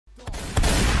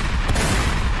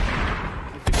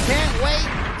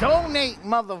donate,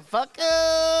 motherfucker.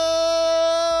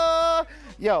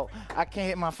 Yo, I can't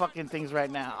hit my fucking things right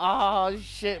now. Oh,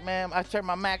 shit, man. I turned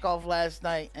my Mac off last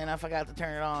night, and I forgot to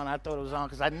turn it on. I thought it was on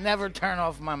because I never turn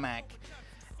off my Mac.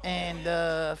 And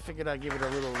I figured I'd give it a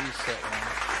little reset, man.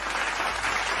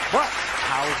 But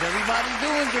how's everybody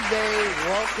doing today?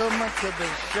 Welcome to the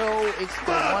show. It's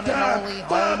the one and only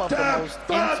home of the most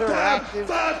interactive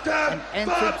and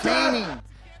entertaining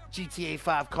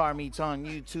GTA5 car meets on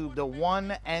YouTube. The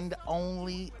one and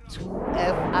only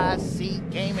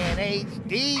 2FIC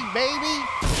GamingHD, baby.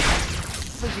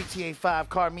 The GTA5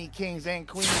 car meet kings and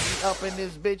queens. We up in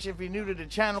this bitch. If you're new to the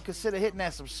channel, consider hitting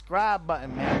that subscribe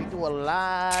button, man. We do a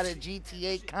lot of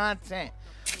GTA content.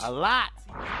 A lot.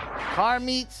 Car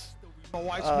meets.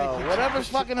 Whatever's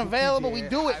fucking available, we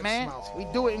do it, man. We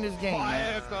do it in this game,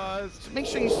 man. So make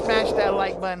sure you smash that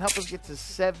like button. Help us get to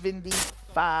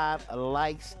 75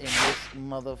 likes in this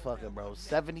motherfucker, bro.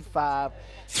 75.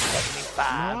 No,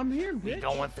 I'm here, bitch. We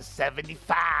going for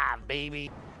 75, baby.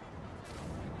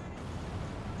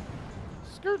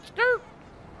 Skirt, skirt.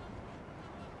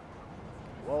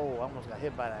 Whoa, I almost got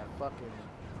hit by that fucking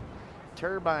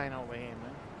turbine over here,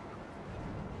 man.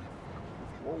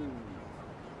 Whoa.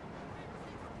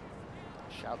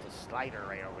 Shout to Slider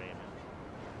right over here, man.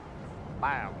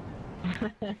 Wow.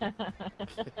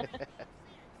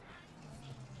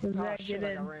 Oh, shit,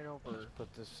 I ran over.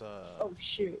 Put this, oh,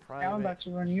 shoot. private. Now I'm about to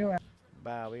run you out.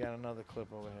 Wow, we got another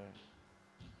clip over here.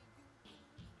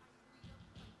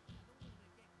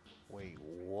 Wait,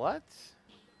 what?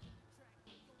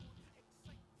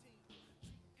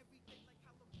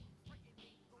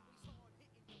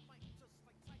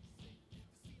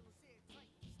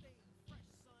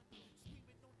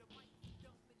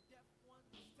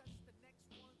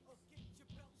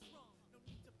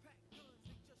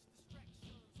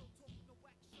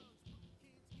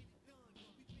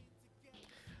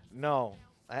 No,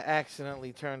 I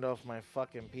accidentally turned off my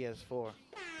fucking PS4.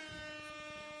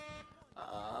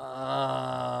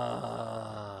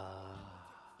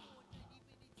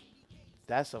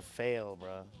 That's a fail,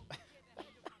 bro.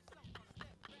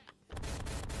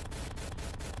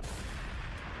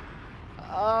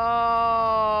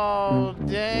 Oh,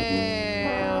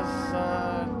 damn,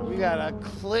 son. We gotta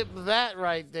clip that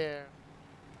right there.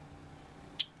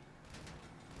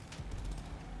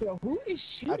 Yo, who is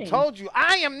shooting? I told you,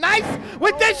 I am nice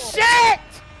with this shit!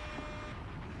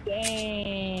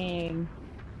 Dang.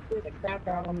 Get the crap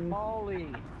out of me.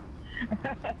 Molly.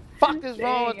 Fuck is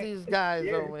wrong with these guys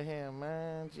over here,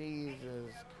 man?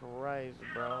 Jesus Christ,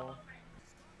 bro.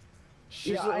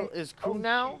 Shizzle is cool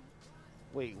now?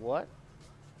 Wait, what?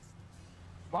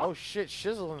 Oh shit,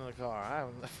 Shizzle in the car. I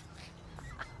don't know.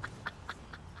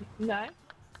 No.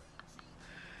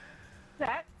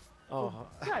 Zach? Oh.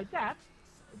 No, Zach.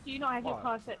 Do you not have your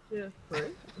car set to crew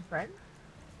and friends?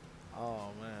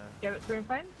 Oh man. You have it crew and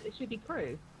friends? It should be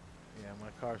crew. Yeah,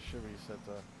 my car should be set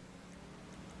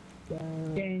to.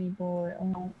 Danny boy,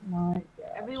 oh my god.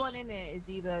 Everyone in it is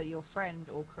either your friend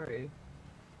or crew.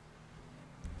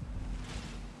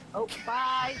 Oh,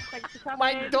 bye. Thanks for coming.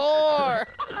 My door!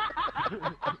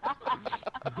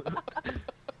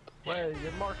 Wait,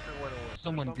 your marker went away.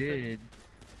 Someone did.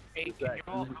 Hey, can you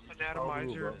all help an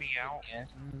atomizer me out? Yeah.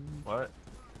 What?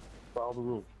 Follow the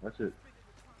rule. That's it.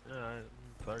 Yeah,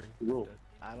 sorry. The rule.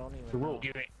 I don't even The know. rule.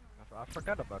 I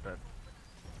forgot about that.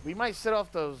 We might set off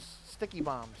those sticky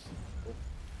bombs.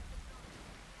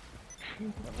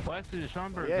 West is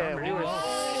Schomburg. Yeah, we were.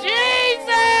 Jesus!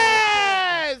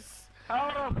 How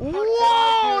the fuck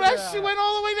Whoa! did I do That shit went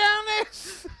all the way down there!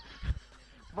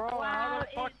 Bro, how the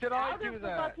fuck did I do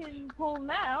that? Fucking pull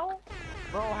now.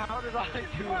 Bro, how did I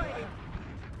do that?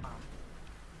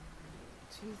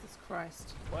 Jesus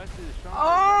Christ. West is Schomburg.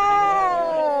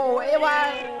 Oh! It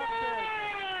was.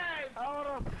 How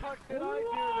the fuck did I do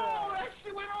that? That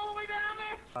shit went all the way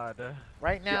down there.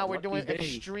 Right now, we're doing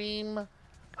extreme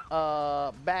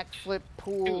backflip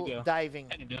pool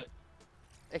diving.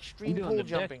 Extreme pool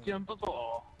jumping. Jump of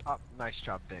all. Oh, nice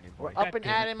job, Danny boy. We're up and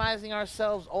atomizing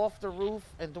ourselves off the roof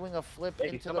and doing a flip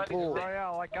into the pool.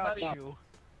 Royale, I got you.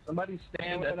 Somebody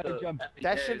stand at the jump.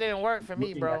 That shit didn't work for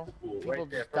me, bro. People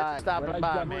just died. Stopping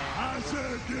by, man.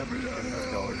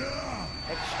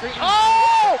 Extreme.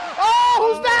 Oh! Oh!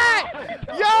 Who's that?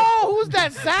 Yo! Who's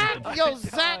that? Zach? Yo,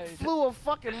 Zach flew a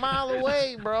fucking mile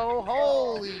away, bro.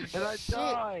 Holy And I shit.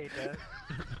 died.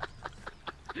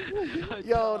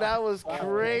 Yo, that was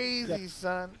crazy,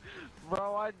 son.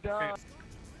 Bro, I died.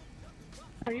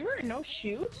 Are you wearing no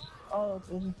shoes? Oh,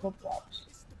 those are flip-flops.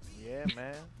 Yeah,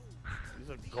 man. These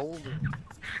are golden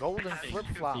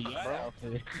flip-flops, bro.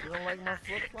 You don't like my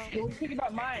flip-flops? Well, think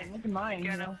about mine. Look at mine.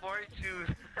 You know?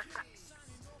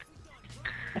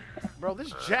 Bro,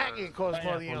 this jacket costs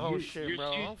more than your whole You're- shit, you're-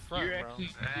 bro. you're- I'm front, You're bro. actually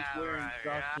wearing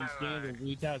socks and sandals. What are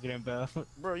you talking about?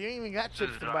 Bro, you ain't even got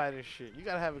chips to buy this shit. You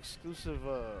gotta have exclusive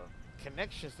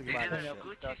connections to buy this shit.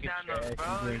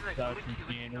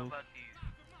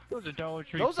 Those are Dollar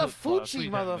Tree. Those are flip-flops.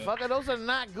 Fucci, motherfucker. Those are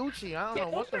not Gucci. I don't know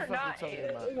what the fuck you're talking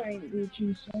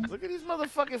about. Look at these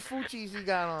motherfucking Fuccis he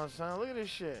got on, son. Look at this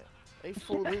shit. They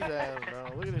fooled his ass, bro.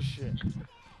 Look at this shit.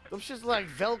 Those shit's like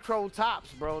Velcro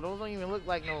tops, bro. Those don't even look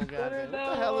like no goddamn. What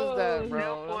the hell is that,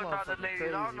 bro? That motherfucker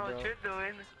crazy, bro.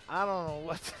 I don't know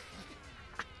what.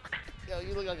 Yo,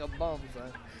 you look like a bum,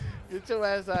 son. Get your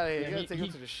ass out of here. You gotta take him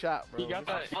to the shop, bro. You got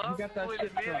that shit truck.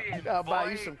 You gotta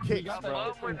buy you some kicks,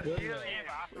 bro. What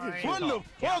the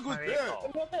fuck was that? What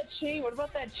about that chain? What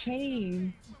about that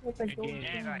chain? What's that gold Again,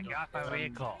 chain? I got my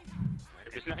vehicle.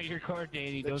 It's not your car,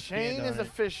 Danny. The Don't chain stand on is it.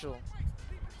 official.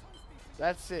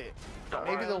 That's it.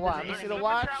 Maybe the watch. You see the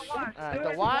watch? Alright,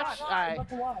 the watch? Alright.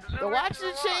 The watch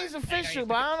and the chain's official,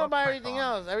 but I don't know about everything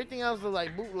else. Everything else look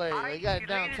like bootleg. They got it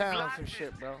downtown and some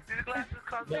shit, bro.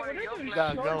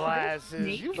 The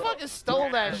glasses. You fucking stole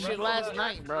that shit last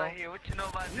night, bro. You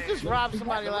just robbed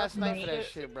somebody last night for that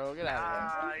shit, bro. Get out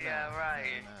of here. Yeah,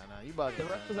 right. Nah, you bugging. The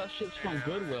rest of that shit's from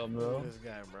Goodwill, bro. This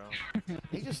guy, bro.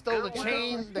 He just stole the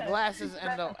chain, the glasses,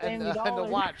 and the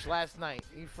watch last night.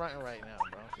 He fronting right now,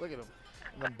 bro. Look at him.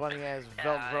 Them bunny ass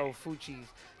Velcro Fuccis.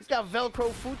 He's got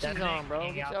Velcro Fuccis on,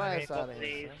 bro. Get your ass out of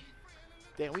here, son.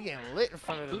 Damn, we getting lit in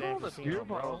front of the damn casino,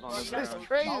 bro. This is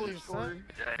crazy, son.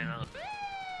 Let's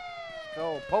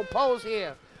go. Popo's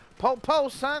here. Popo,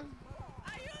 son.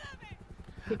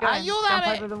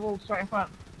 Ayúdame. The wolves right in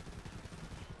front.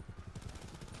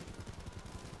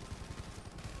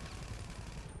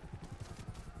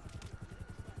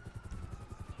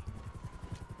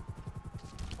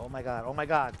 Oh my god, oh my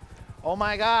god. Oh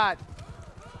my god.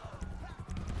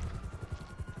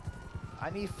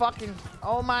 I need fucking,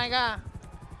 oh my god.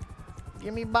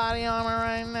 Give me body armor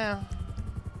right now.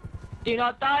 Do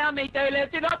not die on me,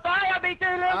 Doulem. Do not die on me,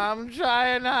 Doulem. I'm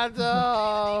trying not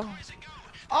to.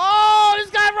 Oh,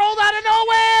 this guy rolled out of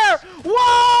nowhere.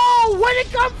 Whoa, where'd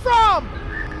it come from?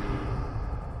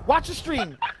 Watch the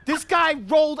stream. This guy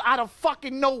rolled out of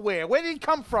fucking nowhere. Where did he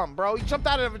come from, bro? He jumped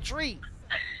out of a tree.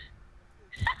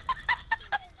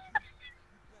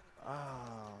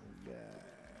 Oh,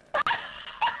 God.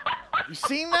 You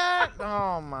seen that?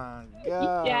 Oh, my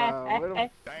God. Yeah. Where the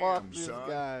fuck this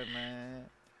guy, man?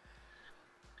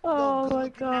 Oh my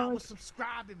god.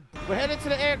 We're headed to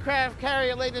the aircraft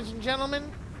carrier, ladies and gentlemen.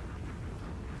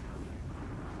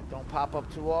 Don't pop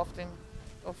up too often.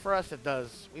 Well, for us it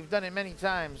does. We've done it many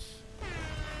times.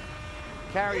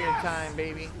 Carrier time,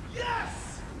 baby.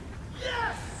 Yes!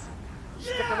 Yes!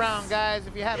 Stick around, guys.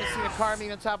 If you haven't seen a car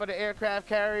meet on top of the aircraft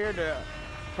carrier, the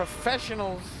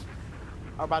professionals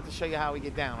are about to show you how we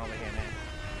get down over here, man.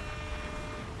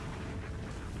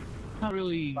 Not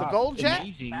really. The gold jet?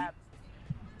 Amazing.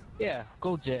 Yeah,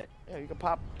 gold jet. Yeah, you can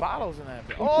pop bottles in that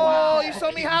bitch. Oh, you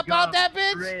saw me hop out that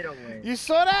bitch? You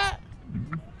saw that?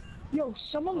 Yo,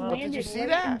 someone landed. Did you see right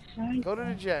that? inside Go to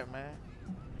the jet, man.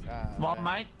 Well,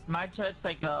 man. my jet's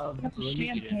like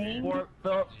champagne.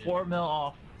 4 mil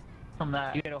off from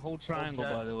that. You get a whole triangle,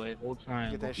 by the way. Whole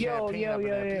triangle. Get that Yo, champagne yo, up in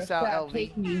yo, there. yo. Peace out, Crap, LV.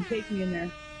 take me in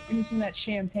there. Give me some of that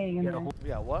champagne in there.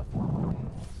 Yeah, what?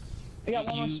 I got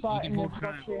one more spot in you there. go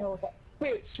triangle.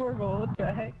 Wait, Swervo, what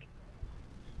the heck?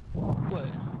 What?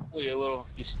 What, you a little,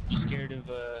 you scared of,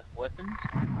 weapons?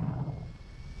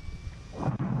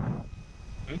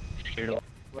 Scared of...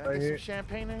 Can I get some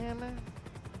champagne in here, man?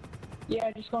 Yeah,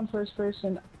 just going first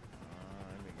person. There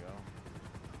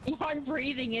we go. I'm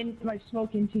breathing in my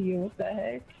smoke into you. What the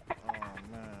heck? Oh,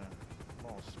 man. I'm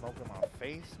gonna smoke in my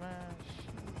face, man.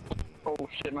 Shit. Oh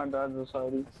shit, my bad,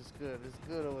 Society. This is good. This is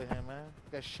good over here, man.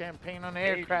 Got champagne on the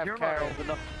aircraft carrier.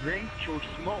 enough to drink or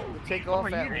smoke. We'll take off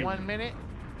at 1 minute.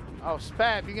 Oh,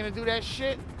 Spab, you gonna do that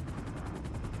shit?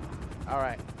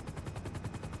 Alright.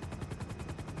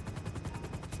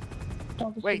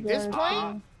 Wait, this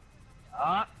plane?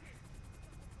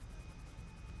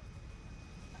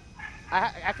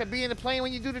 I could be in the plane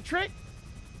when you do the trick?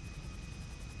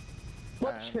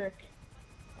 What Alright. trick?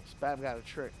 Spab got a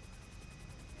trick.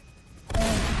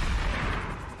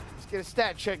 Let's get a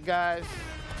stat check, guys.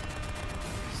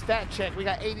 Stat check. We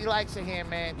got 80 likes in here,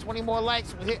 man. 20 more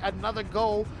likes. We'll hit another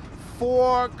goal.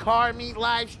 4 car meet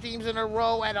live streams in a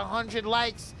row at 100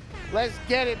 likes. Let's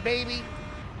get it, baby.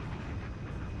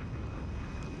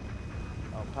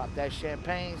 Oh, pop that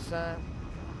champagne, son.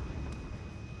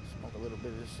 Smoke a little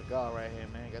bit of this cigar right here,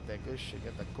 man. Got that good shit.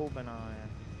 Got the Cuban on here.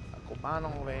 A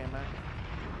Cubano over there, man.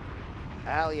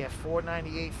 Alley at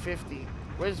 498.50.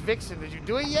 Where's Vixen? Did you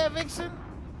do it yet, Vixen?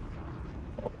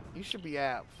 You should be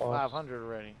at 500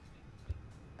 already.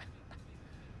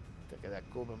 Take that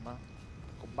Cuban, man.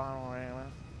 Cubano,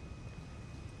 man.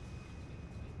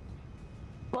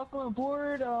 Welcome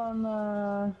aboard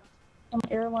on some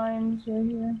airlines right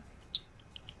here.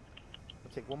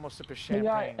 I'll take one more sip of We champagne.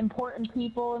 got important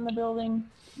people in the building.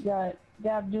 We got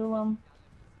Dab Doulem,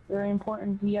 very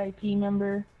important VIP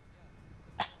member.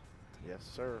 Yes,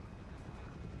 sir.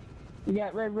 We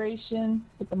got Red Ration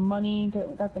with the money,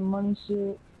 got the money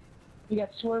suit. We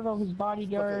got Swervo, his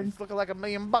bodyguard. He's looking like $1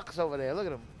 million over there. Look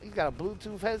at him. He's got a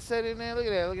Bluetooth headset in there. Look at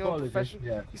that. Look at him, professional.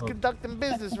 Yeah, He's conducting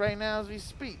business right now as we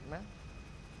speak, man.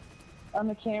 I'm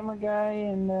the camera guy,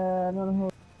 and I don't know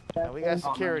who. And we got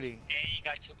security. And you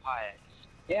got two pilots.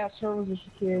 Yeah, Swervo's the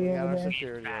security We got over our there.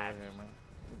 security over here, man.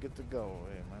 We're good to go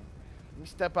over here, man. Let me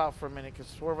step out for a minute,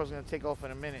 because Swervo's going to take off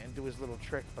in a minute and do his little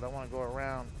trick, but I want to go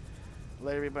around,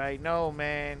 let everybody know,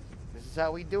 man. This is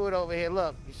how we do it over here.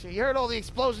 Look, you heard all the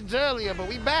explosions earlier, but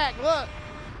we back. Look,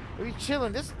 we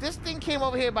chilling. This thing came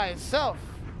over here by itself.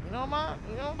 You know, man?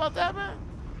 You know about that, man?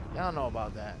 Y'all know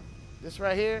about that. This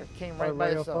right here came right by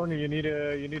itself. Phone, you need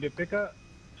a pickup.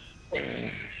 Look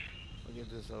at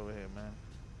this over here, man.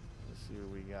 Let's see what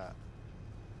we got.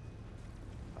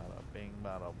 Bada bing,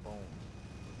 bada boom.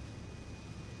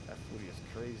 That footy is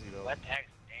crazy, though. What the heck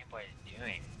is the Game Boy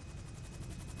doing?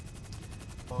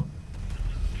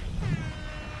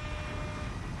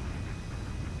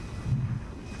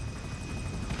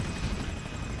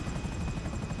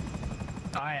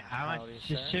 Alright, I want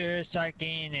to start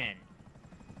getting in.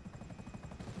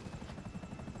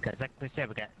 Because like we said,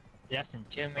 we got less than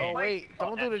 2 minutes. Oh, wait.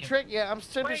 Don't do the trick yet. I'm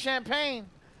sipping champagne.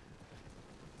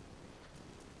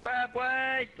 Bad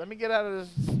boy! Let me get out of this.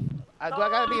 Do I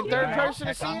got to be in third person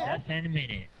to see it? Less than a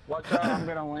minute. Watch out, I'm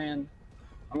gonna land.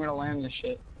 I'm gonna land this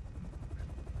shit.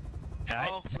 Alright,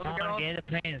 someone get the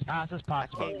plane as fast as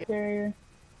possible. Carrier.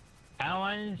 That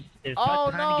one is Oh,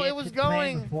 trying no, to get it was to the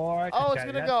plane going. before Oh, it's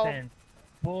got gonna less go. than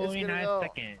 49 go.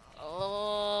 seconds.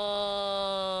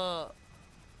 Oh.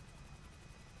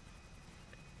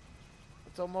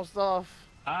 It's almost off.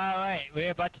 Alright,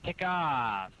 we're about to take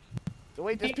off. So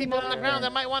wait, there's people on the ground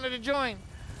that might want to join.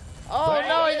 Oh,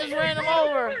 no, he just ran him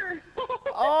over.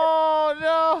 Oh,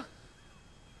 no.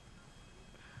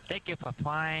 Thank you for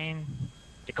flying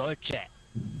the Go Jet.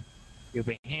 You'll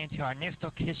be heading to our next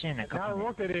location in a couple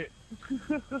minutes. Look at it.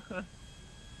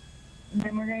 And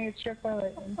then we're gonna get struck by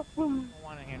lightning. I don't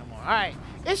want to hear no more. All right,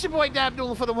 it's your boy Dab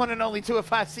Doulem for the one and only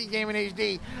 2FIC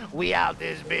GamingHD. We out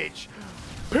this bitch.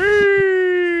 Peace.